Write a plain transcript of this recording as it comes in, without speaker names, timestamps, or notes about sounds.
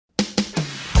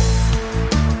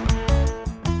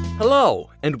Hello,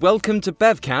 and welcome to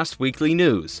Bevcast Weekly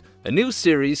News, a news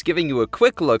series giving you a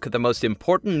quick look at the most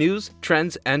important news,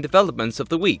 trends, and developments of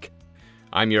the week.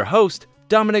 I'm your host,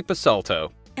 Dominic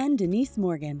Basalto. And Denise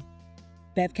Morgan.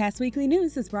 Bevcast Weekly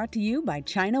News is brought to you by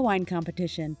China Wine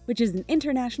Competition, which is an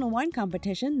international wine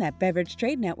competition that Beverage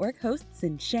Trade Network hosts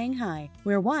in Shanghai,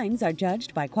 where wines are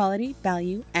judged by quality,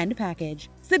 value, and package.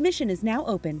 Submission is now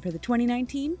open for the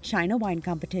 2019 China Wine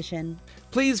Competition.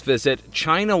 Please visit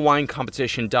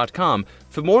ChinaWineCompetition.com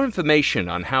for more information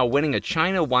on how winning a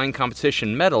China Wine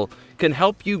Competition medal can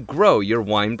help you grow your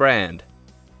wine brand.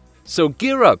 So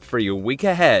gear up for your week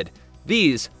ahead.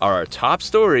 These are our top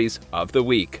stories of the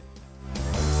week.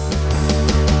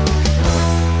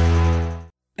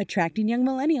 Attracting young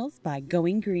millennials by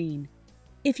going green.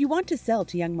 If you want to sell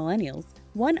to young millennials,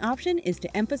 one option is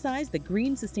to emphasize the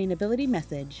green sustainability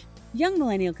message. Young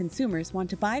millennial consumers want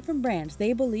to buy from brands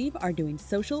they believe are doing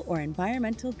social or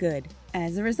environmental good.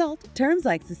 As a result, terms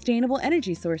like sustainable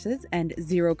energy sources and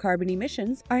zero carbon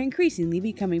emissions are increasingly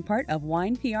becoming part of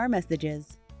wine PR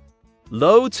messages.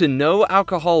 Low to no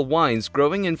alcohol wines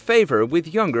growing in favor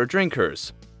with younger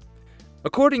drinkers.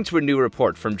 According to a new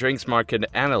report from drinks market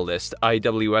analyst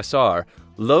IWSR,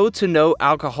 low to no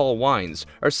alcohol wines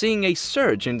are seeing a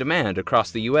surge in demand across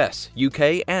the US,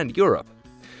 UK, and Europe.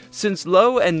 Since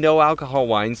low and no alcohol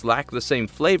wines lack the same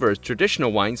flavor as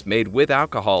traditional wines made with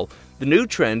alcohol, the new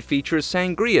trend features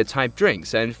sangria-type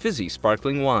drinks and fizzy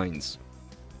sparkling wines.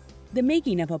 The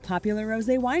making of a popular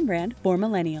rosé wine brand for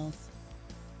millennials.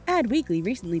 Adweekly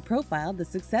recently profiled the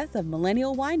success of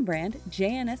millennial wine brand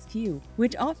JNSQ,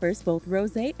 which offers both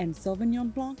rosé and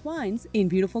Sauvignon Blanc wines in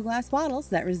beautiful glass bottles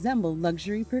that resemble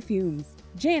luxury perfumes.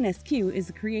 JNSQ is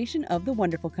a creation of The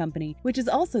Wonderful Company, which is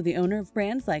also the owner of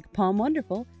brands like Palm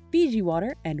Wonderful, Fiji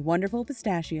Water, and Wonderful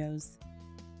Pistachios.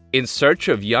 In search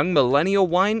of young millennial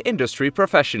wine industry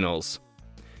professionals.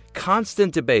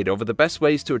 Constant debate over the best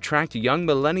ways to attract young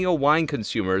millennial wine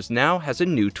consumers now has a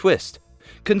new twist.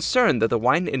 Concern that the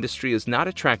wine industry is not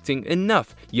attracting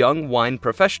enough young wine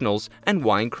professionals and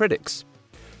wine critics.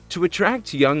 To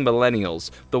attract young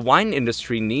millennials, the wine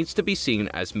industry needs to be seen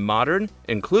as modern,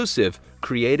 inclusive,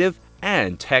 creative,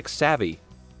 and tech-savvy.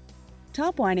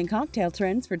 Top wine and cocktail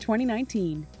trends for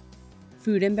 2019.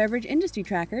 Food and beverage industry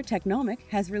tracker Technomic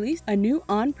has released a new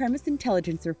on-premise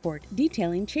intelligence report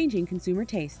detailing changing consumer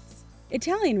tastes.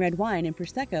 Italian red wine and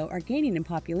Prosecco are gaining in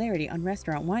popularity on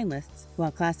restaurant wine lists, while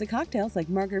classic cocktails like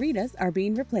margaritas are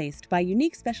being replaced by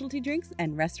unique specialty drinks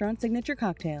and restaurant signature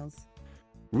cocktails.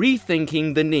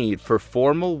 Rethinking the need for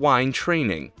formal wine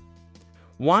training.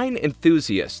 Wine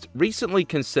enthusiasts recently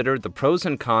considered the pros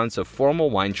and cons of formal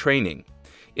wine training.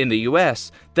 In the US,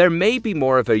 there may be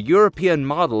more of a European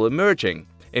model emerging,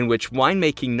 in which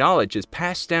winemaking knowledge is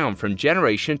passed down from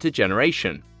generation to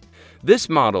generation. This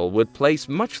model would place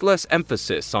much less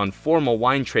emphasis on formal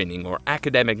wine training or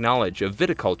academic knowledge of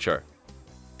viticulture.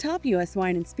 Top U.S.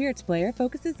 wine and spirits player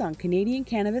focuses on Canadian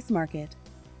cannabis market.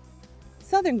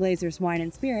 Southern Glazer's Wine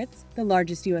and Spirits, the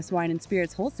largest U.S. wine and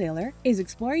spirits wholesaler, is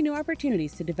exploring new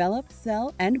opportunities to develop,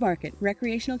 sell, and market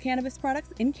recreational cannabis products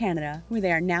in Canada, where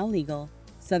they are now legal.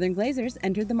 Southern Glazers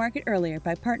entered the market earlier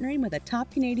by partnering with a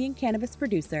top Canadian cannabis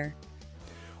producer.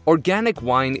 Organic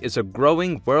wine is a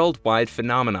growing worldwide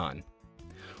phenomenon.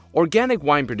 Organic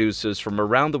wine producers from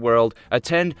around the world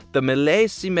attend the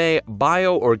Millésime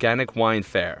Bio-Organic Wine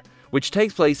Fair, which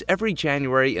takes place every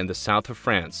January in the south of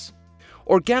France.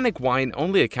 Organic wine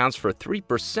only accounts for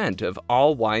 3% of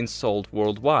all wines sold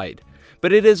worldwide,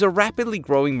 but it is a rapidly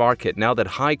growing market now that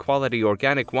high-quality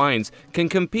organic wines can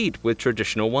compete with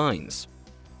traditional wines.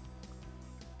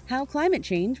 How climate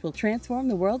change will transform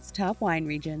the world's top wine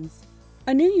regions.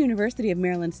 A new University of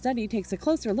Maryland study takes a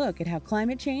closer look at how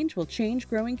climate change will change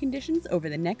growing conditions over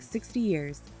the next 60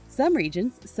 years. Some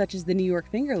regions, such as the New York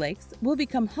Finger Lakes, will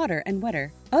become hotter and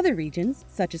wetter. Other regions,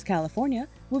 such as California,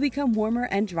 will become warmer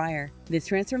and drier. This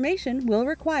transformation will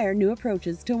require new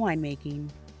approaches to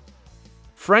winemaking.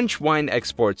 French wine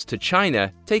exports to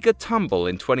China take a tumble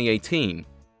in 2018.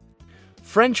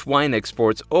 French wine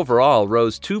exports overall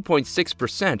rose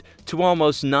 2.6% to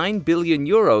almost 9 billion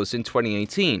euros in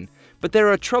 2018, but there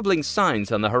are troubling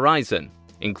signs on the horizon,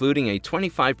 including a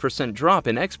 25% drop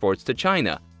in exports to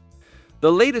China.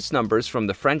 The latest numbers from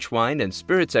the French wine and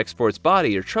spirits exports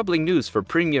body are troubling news for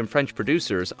premium French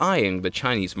producers eyeing the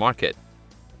Chinese market.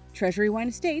 Treasury Wine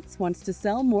Estates wants to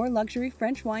sell more luxury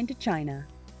French wine to China.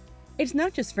 It's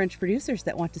not just French producers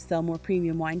that want to sell more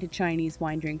premium wine to Chinese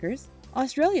wine drinkers.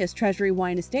 Australia's Treasury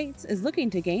Wine Estates is looking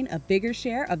to gain a bigger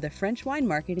share of the French wine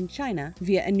market in China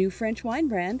via a new French wine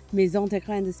brand, Maison de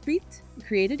Grands Esprits,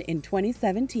 created in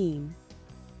 2017.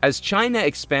 As China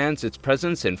expands its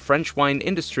presence in French wine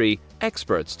industry,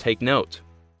 experts take note.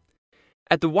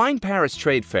 At the Wine Paris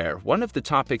Trade Fair, one of the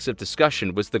topics of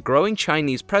discussion was the growing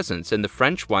Chinese presence in the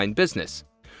French wine business.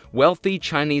 Wealthy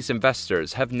Chinese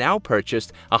investors have now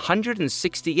purchased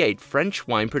 168 French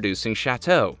wine-producing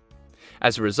chateaux.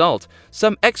 As a result,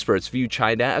 some experts view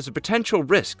China as a potential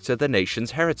risk to the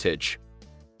nation's heritage.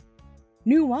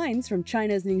 New wines from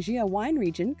China's Ningxia wine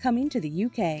region coming to the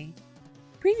UK.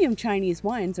 Premium Chinese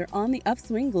wines are on the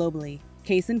upswing globally.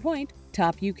 Case in point,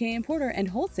 top UK importer and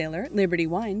wholesaler Liberty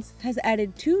Wines has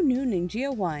added 2 new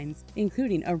Ningxia wines,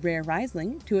 including a rare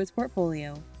Riesling, to its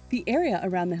portfolio. The area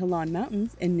around the Helan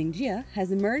Mountains in Ningxia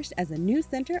has emerged as a new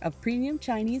center of premium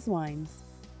Chinese wines.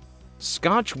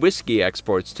 Scotch whiskey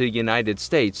exports to the United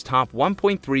States topped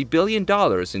 $1.3 billion in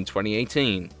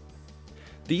 2018.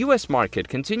 The U.S. market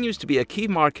continues to be a key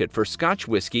market for Scotch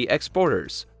whiskey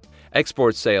exporters.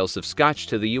 Export sales of Scotch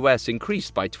to the U.S.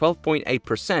 increased by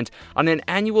 12.8% on an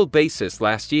annual basis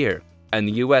last year, and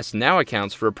the U.S. now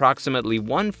accounts for approximately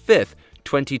 1/5,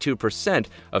 22%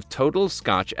 of total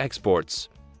Scotch exports.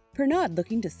 Pernod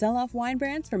looking to sell off wine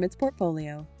brands from its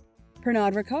portfolio.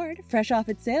 Pernod Ricard, fresh off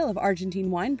its sale of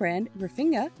Argentine wine brand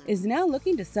Refinga, is now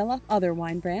looking to sell off other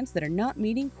wine brands that are not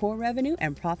meeting core revenue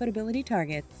and profitability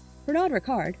targets. Pernod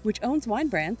Ricard, which owns wine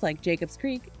brands like Jacob's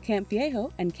Creek, Camp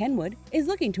Viejo, and Kenwood, is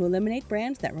looking to eliminate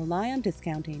brands that rely on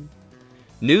discounting.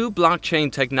 New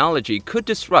blockchain technology could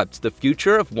disrupt the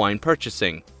future of wine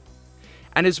purchasing.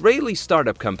 An Israeli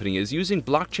startup company is using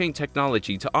blockchain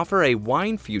technology to offer a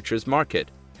wine futures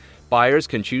market. Buyers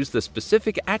can choose the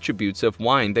specific attributes of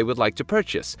wine they would like to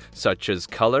purchase, such as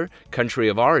color, country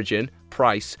of origin,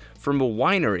 price, from a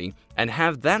winery, and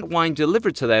have that wine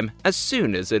delivered to them as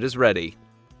soon as it is ready.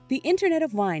 The Internet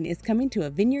of Wine is coming to a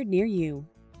vineyard near you.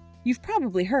 You've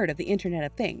probably heard of the Internet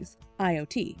of Things,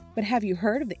 IoT, but have you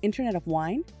heard of the Internet of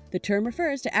Wine? The term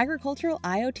refers to agricultural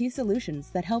IoT solutions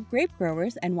that help grape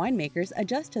growers and winemakers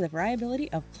adjust to the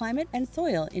variability of climate and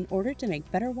soil in order to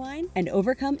make better wine and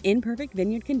overcome imperfect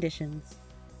vineyard conditions.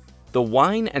 The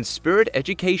Wine and Spirit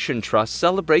Education Trust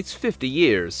celebrates 50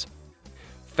 years.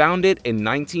 Founded in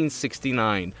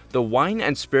 1969, the Wine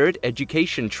and Spirit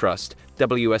Education Trust,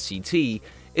 WSET,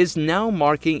 is now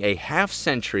marking a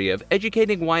half-century of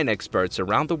educating wine experts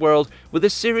around the world with a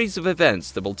series of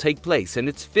events that will take place in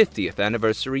its 50th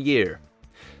anniversary year.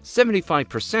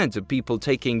 75% of people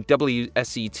taking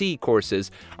WSET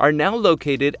courses are now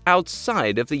located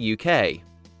outside of the UK.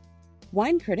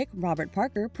 Wine critic Robert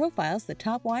Parker profiles the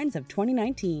top wines of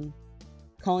 2019.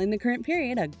 Calling the current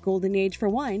period a golden age for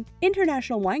wine,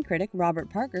 international wine critic Robert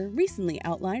Parker recently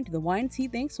outlined the wines he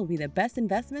thinks will be the best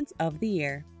investments of the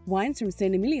year. Wines from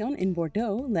Saint-Emilion in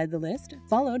Bordeaux led the list,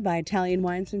 followed by Italian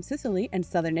wines from Sicily and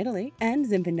southern Italy, and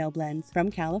Zinfandel blends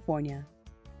from California.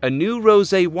 A new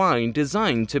rosé wine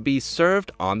designed to be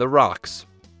served on the rocks.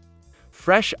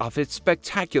 Fresh off its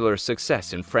spectacular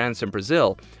success in France and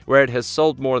Brazil, where it has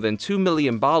sold more than 2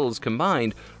 million bottles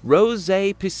combined,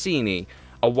 Rosé Piscini,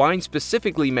 a wine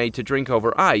specifically made to drink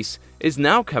over ice, is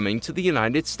now coming to the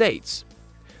United States.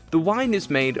 The wine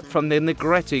is made from the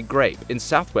Negrete grape in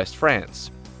southwest France.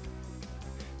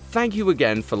 Thank you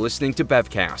again for listening to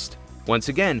Bevcast. Once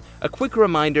again, a quick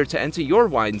reminder to enter your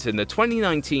wines in the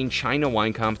 2019 China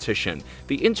Wine Competition,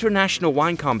 the international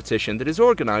wine competition that is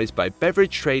organized by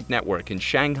Beverage Trade Network in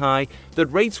Shanghai that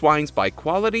rates wines by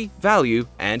quality, value,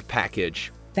 and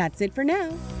package. That's it for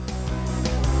now.